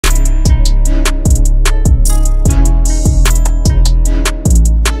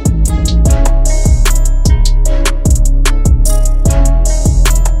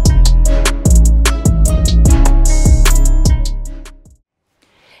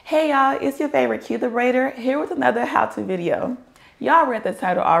Hey y'all, it's your favorite Q the Braider here with another how-to video. Y'all read the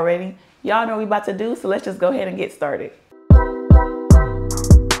title already. Y'all know what we about to do, so let's just go ahead and get started.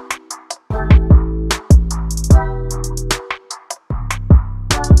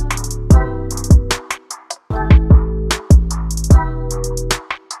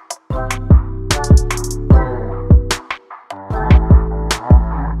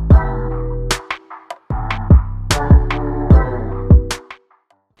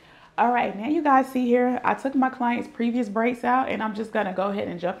 All right, now you guys see here, I took my client's previous braids out and I'm just gonna go ahead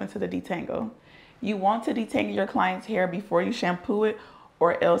and jump into the detangle. You want to detangle your client's hair before you shampoo it,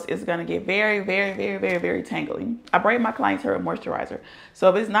 or else it's gonna get very tangly. I braid my client's hair with moisturizer. So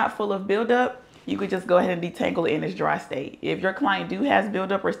if it's not full of buildup, you could just go ahead and detangle it in its dry state. If your client has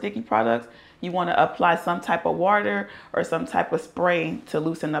buildup or sticky products, you wanna apply some type of water or some type of spray to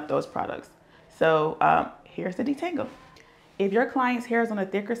loosen up those products. So here's the detangle. If your client's hair is on the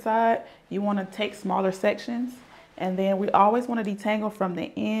thicker side, you want to take smaller sections, and then we always want to detangle from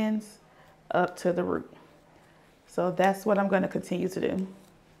the ends up to the root. So that's what I'm going to continue to do.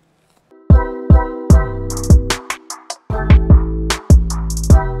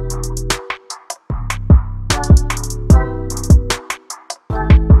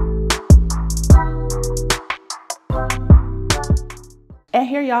 And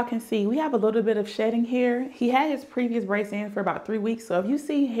here y'all can see we have a little bit of shedding here. He had his previous braids in for about 3 weeks. So if you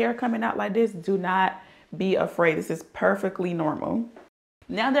see hair coming out like this, do not be afraid. This is perfectly normal.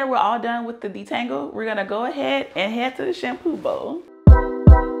 Now that we're all done with the detangle, we're gonna go ahead and head to the shampoo bowl.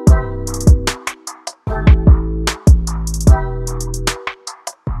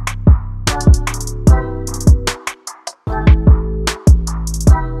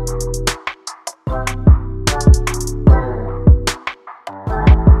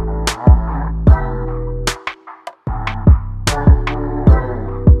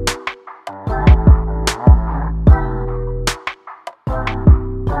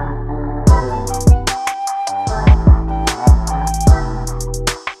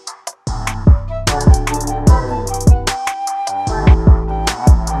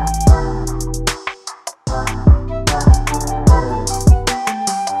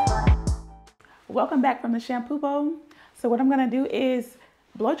 Welcome back from the shampoo bowl. So what I'm gonna do is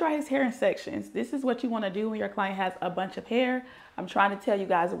blow dry his hair in sections. This is what you wanna do when your client has a bunch of hair. I'm trying to tell you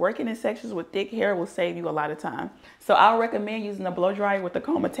guys, working in sections with thick hair will save you a lot of time. So I'll recommend using a blow dryer with the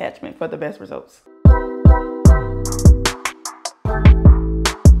comb attachment for the best results.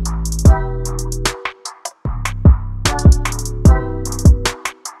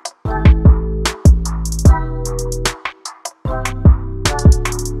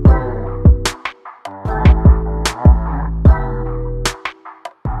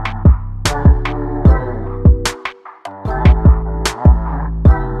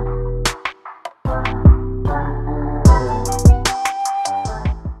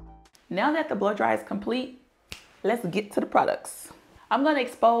 Now that the blow dry is complete, let's get to the products. I'm gonna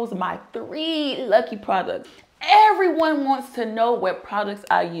expose my 3 lucky products. Everyone wants to know what products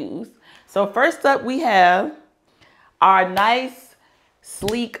I use. So first up, we have our nice,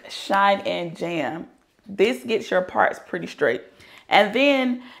 sleek Shine and Jam. This gets your parts pretty straight. And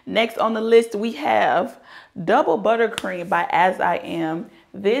then next on the list, we have Double Buttercream by As I Am.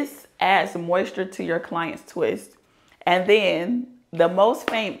 This adds moisture to your client's twist. And then the most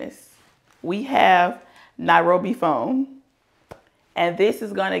famous, we have Nairobi Foam, and this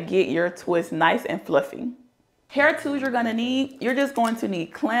is gonna get your twist nice and fluffy. Hair tools you're just going to need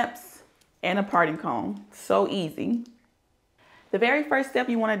clamps and a parting comb. So easy. The very first step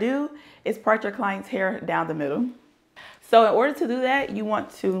you wanna do is part your client's hair down the middle. So in order to do that, you want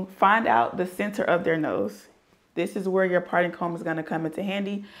to find out the center of their nose. This is where your parting comb is gonna come into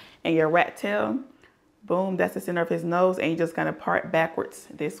handy, and your rat tail, boom, that's the center of his nose, and you're just gonna part backwards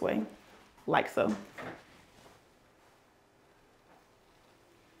this way. Like so.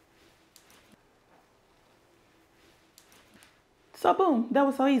 So boom, that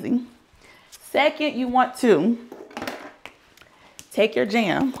was so easy. Second, you want to take your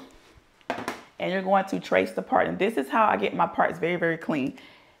jam and you're going to trace the part. And this is how I get my parts very clean.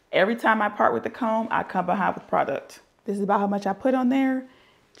 Every time I part with the comb, I come behind with product. This is about how much I put on there.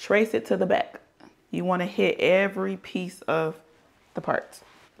 Trace it to the back. You want to hit every piece of the parts.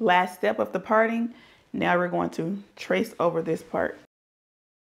 Last step of the parting, now we're going to trace over this part.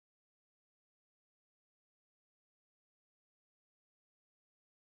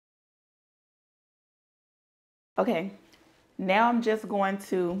 Okay, now I'm just going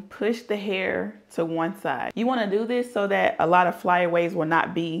to push the hair to one side. You want to do this so that a lot of flyaways will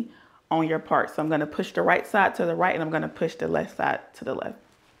not be on your part. So I'm going to push the right side to the right and I'm going to push the left side to the left.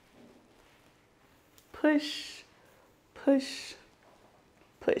 push, push,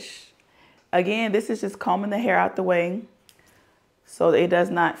 push. Again, this is just combing the hair out the way so it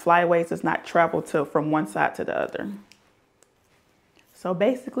does not, flyaways does not travel from one side to the other. So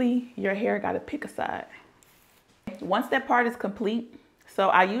basically, your hair got to pick a side. Once that part is complete, so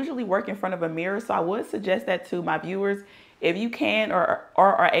I usually work in front of a mirror, so I would suggest that to my viewers. If you can or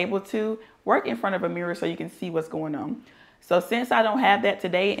are able to, work in front of a mirror so you can see what's going on. So since I don't have that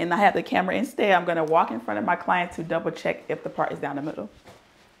today and I have the camera instead, I'm going to walk in front of my client to double check if the part is down the middle.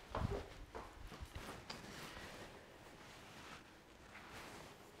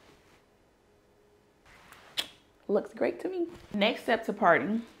 Looks great to me. Next step to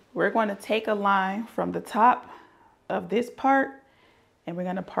parting, we're going to take a line from the top of this part and we're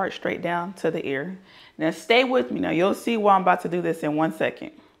going to part straight down to the ear. Now stay with me. Now you'll see why I'm about to do this in 1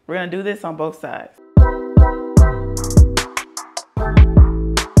 second. We're going to do this on both sides.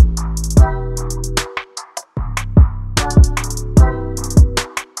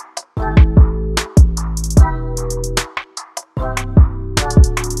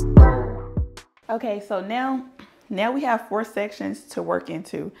 Okay, so now we have 4 sections to work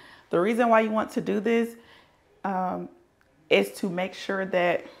into. The reason why you want to do this is to make sure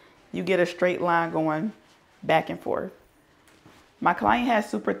that you get a straight line going back and forth. My client has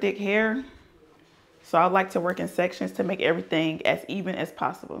super thick hair, so I like to work in sections to make everything as even as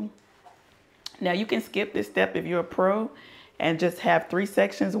possible. Now you can skip this step if you're a pro and just have 3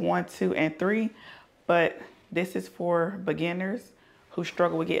 sections, 1, 2, and 3, but this is for beginners who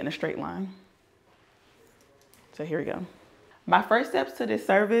struggle with getting a straight line. So here we go. My first steps to this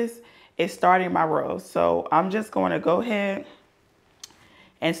service is starting my row. So I'm just going to go ahead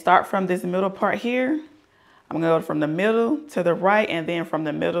and start from this middle part here. I'm going to go from the middle to the right and then from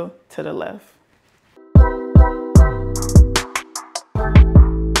the middle to the left.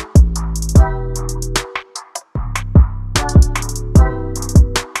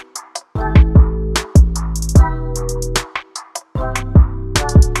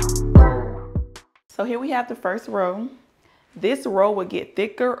 So here we have the first row. This row will get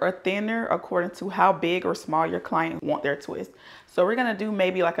thicker or thinner according to how big or small your client want their twist. So we're gonna do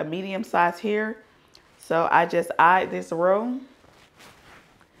maybe like a medium size here. So I just eyed this row.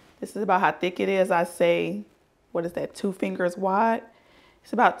 This is about how thick it is. I say, what is that, 2 fingers wide?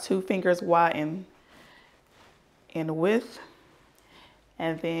 It's about 2 fingers wide in width.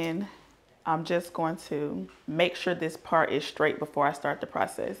 And then I'm just going to make sure this part is straight before I start the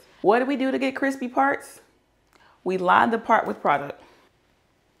process. What do we do to get crispy parts? We line the part with product.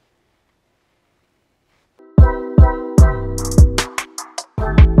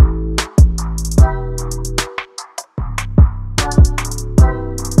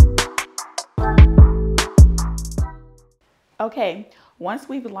 Okay, once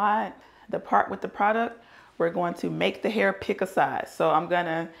we've lined the part with the product, we're going to make the hair pick a side. So I'm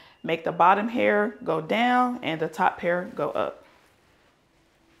gonna make the bottom hair go down and the top hair go up.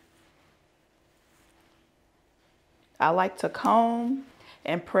 I like to comb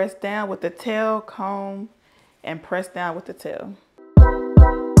and press down with the tail, comb and press down with the tail.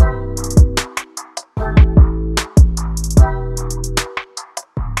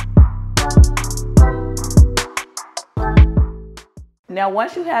 Now,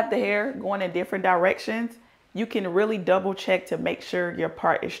 once you have the hair going in different directions, you can really double check to make sure your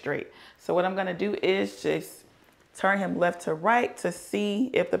part is straight. So what I'm gonna do is just turn him left to right to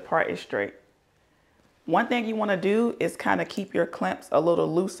see if the part is straight. One thing you want to do is kind of keep your clamps a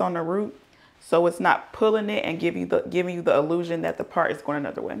little loose on the root so it's not pulling it and giving you the illusion that the part is going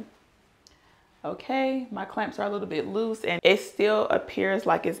another way. Okay, my clamps are a little bit loose and it still appears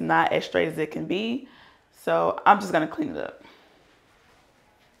like it's not as straight as it can be. So I'm just going to clean it up.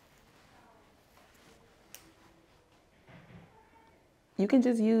 You can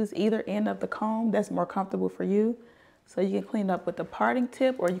just use either end of the comb that's more comfortable for you. So you can clean it up with the parting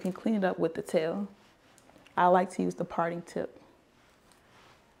tip or you can clean it up with the tail. I like to use the parting tip.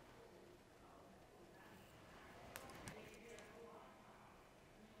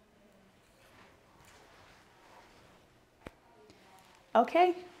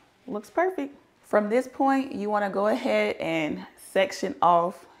 Okay, looks perfect. From this point, you want to go ahead and section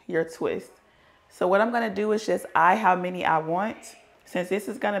off your twist. So what I'm going to do is just eye how many I want. Since this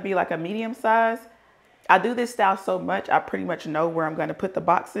is going to be like a medium size, I do this style so much, I pretty much know where I'm going to put the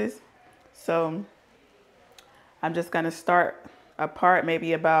boxes. So I'm just going to start a part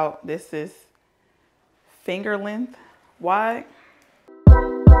maybe about, this is finger length wide.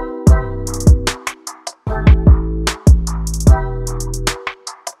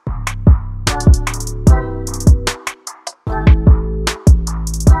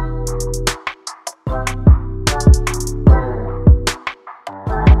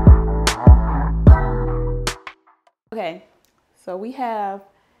 So we have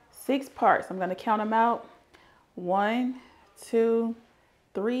 6 parts. I'm gonna count them out. 1, 2,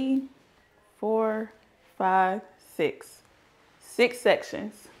 3, 4, 5, 6. 6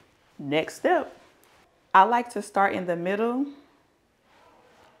 sections. Next step. I like to start in the middle.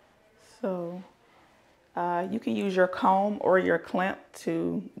 So you can use your comb or your clamp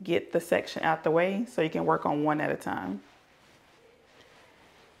to get the section out the way so you can work on one at a time.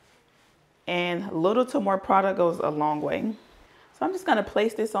 And little to more product goes a long way. So I'm just gonna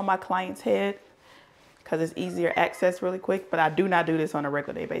place this on my client's head because it's easier access really quick, but I do not do this on a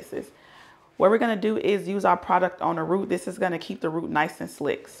regular day basis. What we're gonna do is use our product on the root. This is gonna keep the root nice and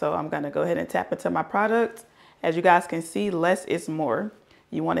slick. So I'm gonna go ahead and tap into my product. As you guys can see, less is more.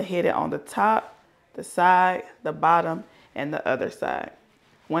 You wanna hit it on the top, the side, the bottom, and the other side.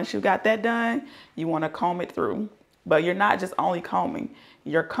 Once you got that done, you wanna comb it through. But you're not just only combing,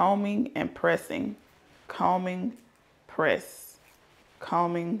 you're combing and pressing. Combing, press,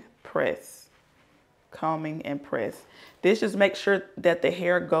 combing, press, combing and press. This just makes sure that the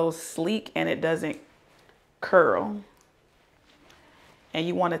hair goes sleek and it doesn't curl. And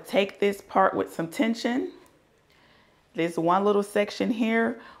you want to take this part with some tension. This one little section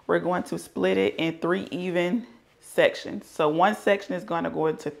here, we're going to split it in 3 even sections. So one section is going to go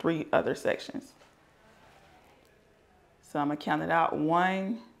into 3 other sections. So I'm going to count it out.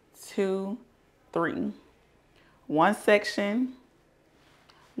 1, 2, 3. One section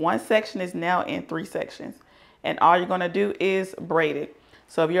is now in 3 sections. And all you're going to do is braid it.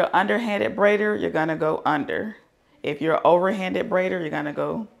 So if you're an underhanded braider, you're going to go under. If you're an overhanded braider, you're going to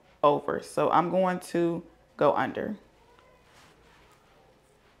go over. So I'm going to go under.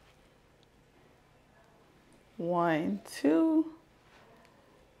 1, 2,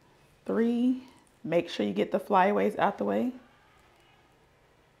 3. Make sure you get the flyaways out the way.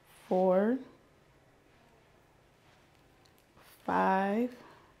 4, 5,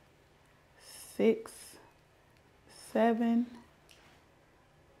 6, 7.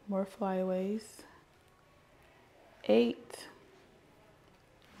 More flyaways. 8,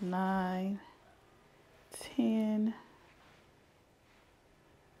 9, 10.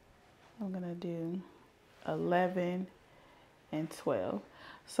 I'm gonna do 11 and 12.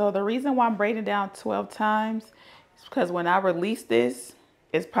 So the reason why I'm braiding down 12 times is because when I release this,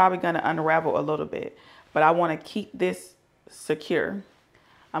 it's probably gonna unravel a little bit, but I wanna keep this secure.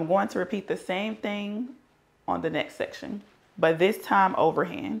 I'm going to repeat the same thing on the next section, but this time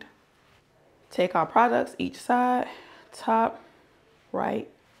overhand. Take our products each side, top, right,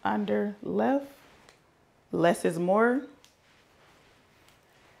 under, left. Less is more.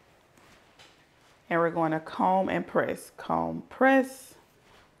 And we're going to comb and press. Comb, press,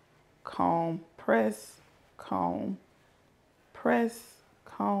 comb, press, comb, press,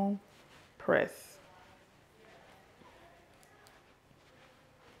 comb, press.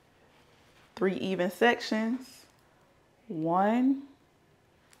 3 even sections. 1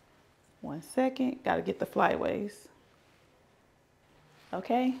 second, gotta get the flyaways.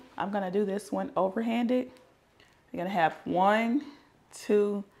 Okay, I'm gonna do this one overhanded. You're gonna have 1,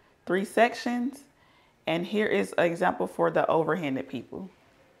 2, 3 sections. And here is an example for the overhanded people.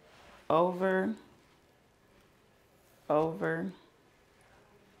 Over, over,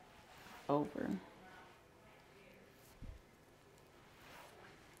 over.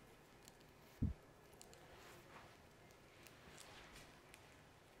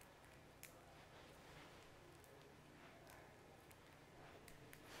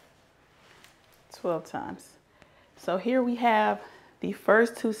 $12 times. So here we have the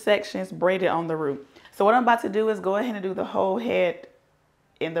first 2 sections braided on the root. So what I'm about to do is go ahead and do the whole head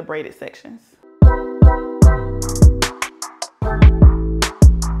in the braided sections.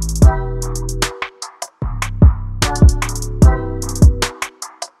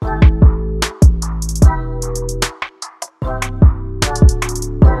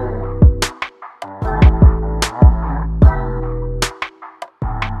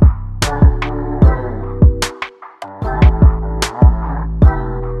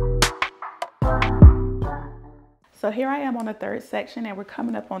 So here I am on the 3rd section and we're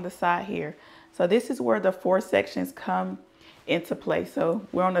coming up on the side here. So this is where the 4 sections come into play. So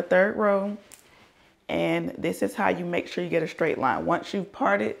we're on the 3rd row and this is how you make sure you get a straight line. Once you've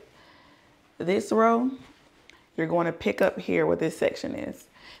parted this row, you're going to pick up here where this section is.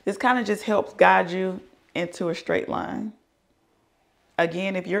 This kind of just helps guide you into a straight line.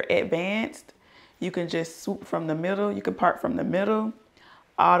 Again, if you're advanced, you can just swoop from the middle. You can part from the middle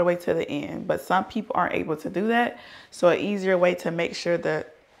all the way to the end, but some people aren't able to do that. So an easier way to make sure the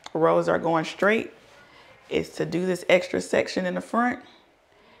rows are going straight is to do this extra section in the front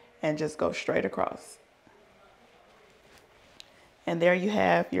and just go straight across. And there you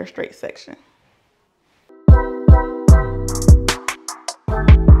have your straight section.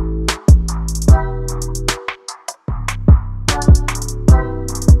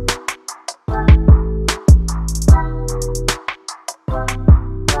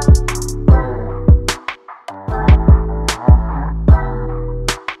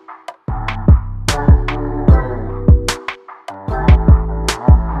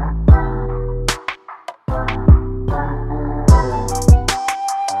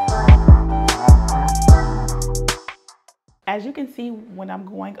 As you can see, when I'm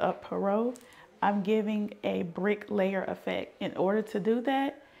going up per row, I'm giving a brick layer effect. In order to do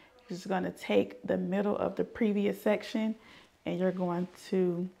that, you're just going to take the middle of the previous section and you're going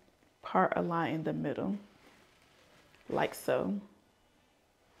to part a line in the middle, like so.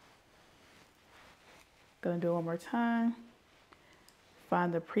 Gonna do it one more time.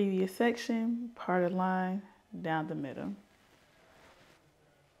 Find the previous section, part a line down the middle.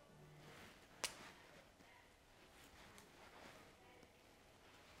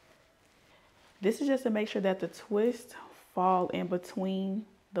 This is just to make sure that the twists fall in between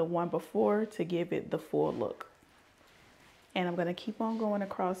the one before to give it the full look. And I'm gonna keep on going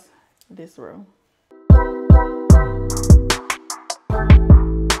across this row.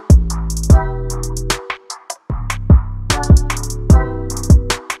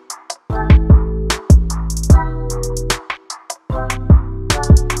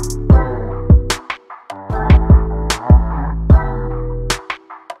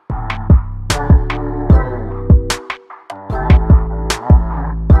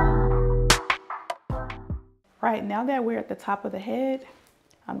 Right, now that we're at the top of the head,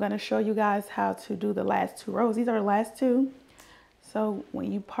 I'm going to show you guys how to do the last two rows. These are the last two. So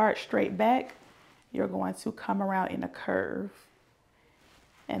when you part straight back, you're going to come around in a curve.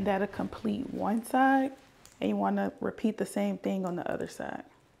 And that'll complete one side. And you want to repeat the same thing on the other side.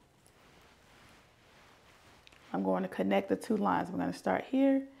 I'm going to connect the two lines. I'm going to start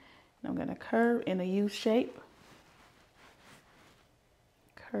here. And I'm going to curve in a U shape.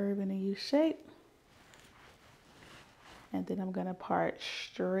 Curve in a U shape. And then I'm gonna part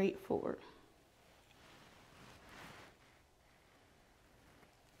straight forward.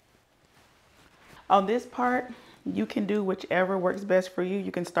 On this part, you can do whichever works best for you.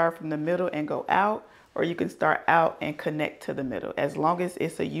 You can start from the middle and go out, or you can start out and connect to the middle. As long as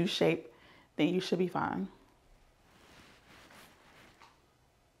it's a U shape, then you should be fine.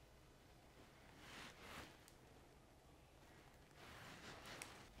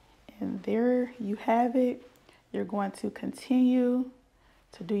 And there you have it. You're going to continue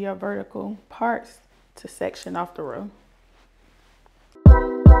to do your vertical parts to section off the row.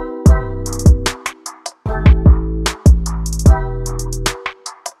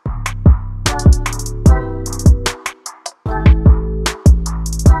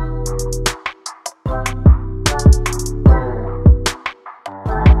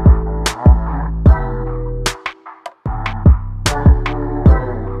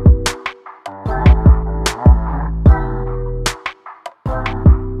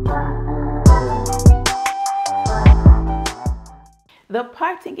 The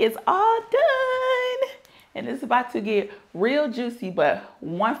parting is all done and it's about to get real juicy, but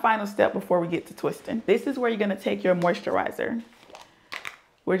one final step before we get to twisting. This is where you're gonna take your moisturizer.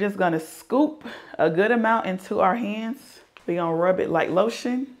 We're just gonna scoop a good amount into our hands. We're gonna rub it like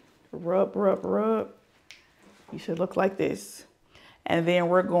lotion. Rub, rub, rub. You should look like this. And then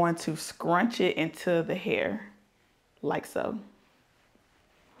we're going to scrunch it into the hair, like so.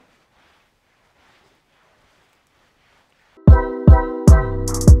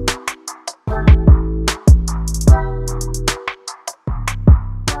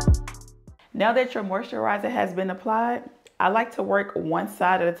 Now that your moisturizer has been applied, I like to work one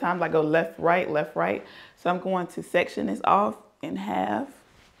side at a time, like go left, right, left, right. So I'm going to section this off in half.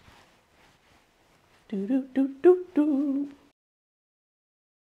 Do, do, do, do, do.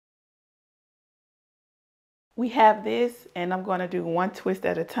 We have this, and I'm going to do one twist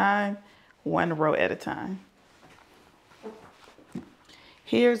at a time, one row at a time.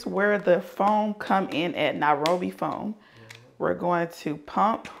 Here's where the foam come in at Nairobi foam. We're going to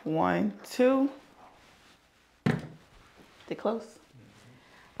pump 1, 2. Stay close.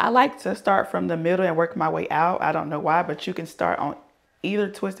 I like to start from the middle and work my way out. I don't know why, but you can start on either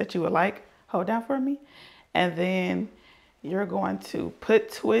twist that you would like. Hold down for me. And then you're going to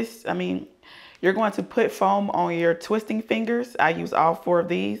put you're going to put foam on your twisting fingers. I use all 4 of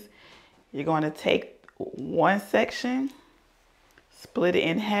these. You're going to take one section, split it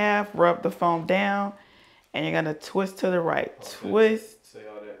in half, rub the foam down, and you're gonna twist to the right. Twist. Say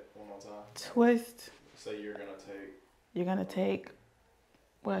all that one more time. Twist. So you're gonna take you're gonna take,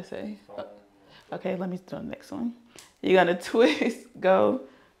 what I say? Okay, let me do the next one. You're gonna twist, go,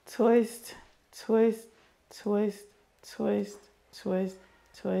 twist, twist, twist, twist, twist,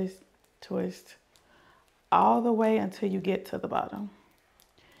 twist, twist, all the way until you get to the bottom.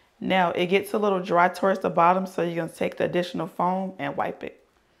 Now it gets a little dry towards the bottom, so you're gonna take the additional foam and wipe it.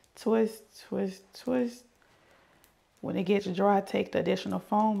 Twist, twist, twist. When it gets dry, take the additional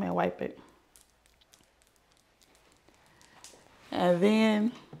foam and wipe it. And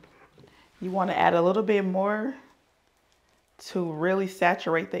then you want to add a little bit more to really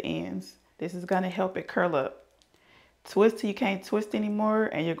saturate the ends. This is going to help it curl up. Twist till you can't twist anymore,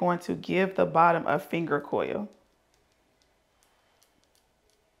 and you're going to give the bottom a finger coil.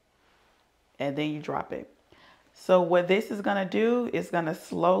 And then you drop it. So what this is going to do is going to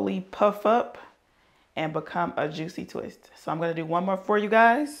slowly puff up and become a juicy twist. So I'm going to do one more for you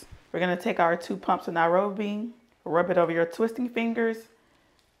guys. We're going to take our 2 pumps of Nairobi, rub it over your twisting fingers,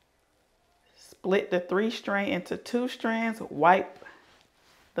 split the 3 strand into 2 strands, wipe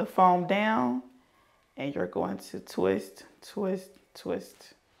the foam down, and you're going to twist, twist,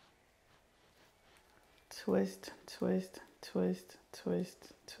 twist, twist, twist, twist,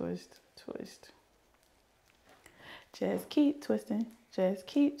 twist, twist, twist. Just keep twisting, just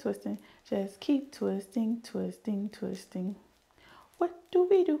keep twisting, just keep twisting, twisting, twisting. What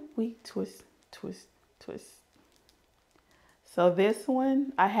do? We twist, twist, twist. So this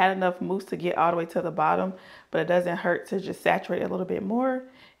one, I had enough mousse to get all the way to the bottom, but it doesn't hurt to just saturate a little bit more.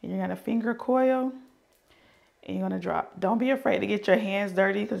 And you're gonna finger coil and you're gonna drop. Don't be afraid to get your hands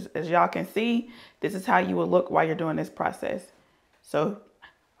dirty, because as y'all can see, this is how you will look while you're doing this process. So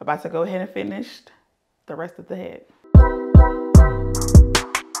I'm about to go ahead and finish the rest of the head.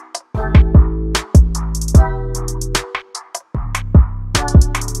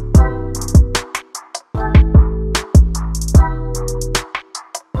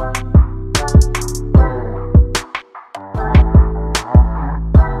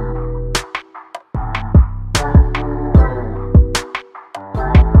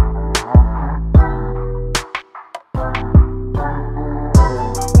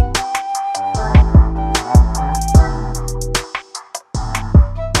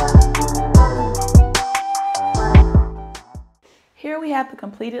 Here we have the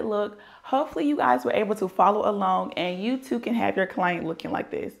completed look. Hopefully you guys were able to follow along and you too can have your client looking like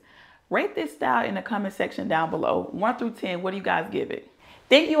this. Rate this style in the comment section down below. 1 through 10, what do you guys give it?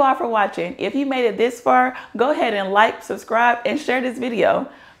 Thank you all for watching. If you made it this far, go ahead and like, subscribe, and share this video.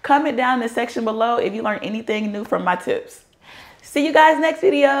 Comment down in the section below if you learned anything new from my tips. See you guys next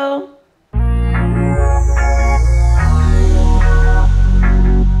video.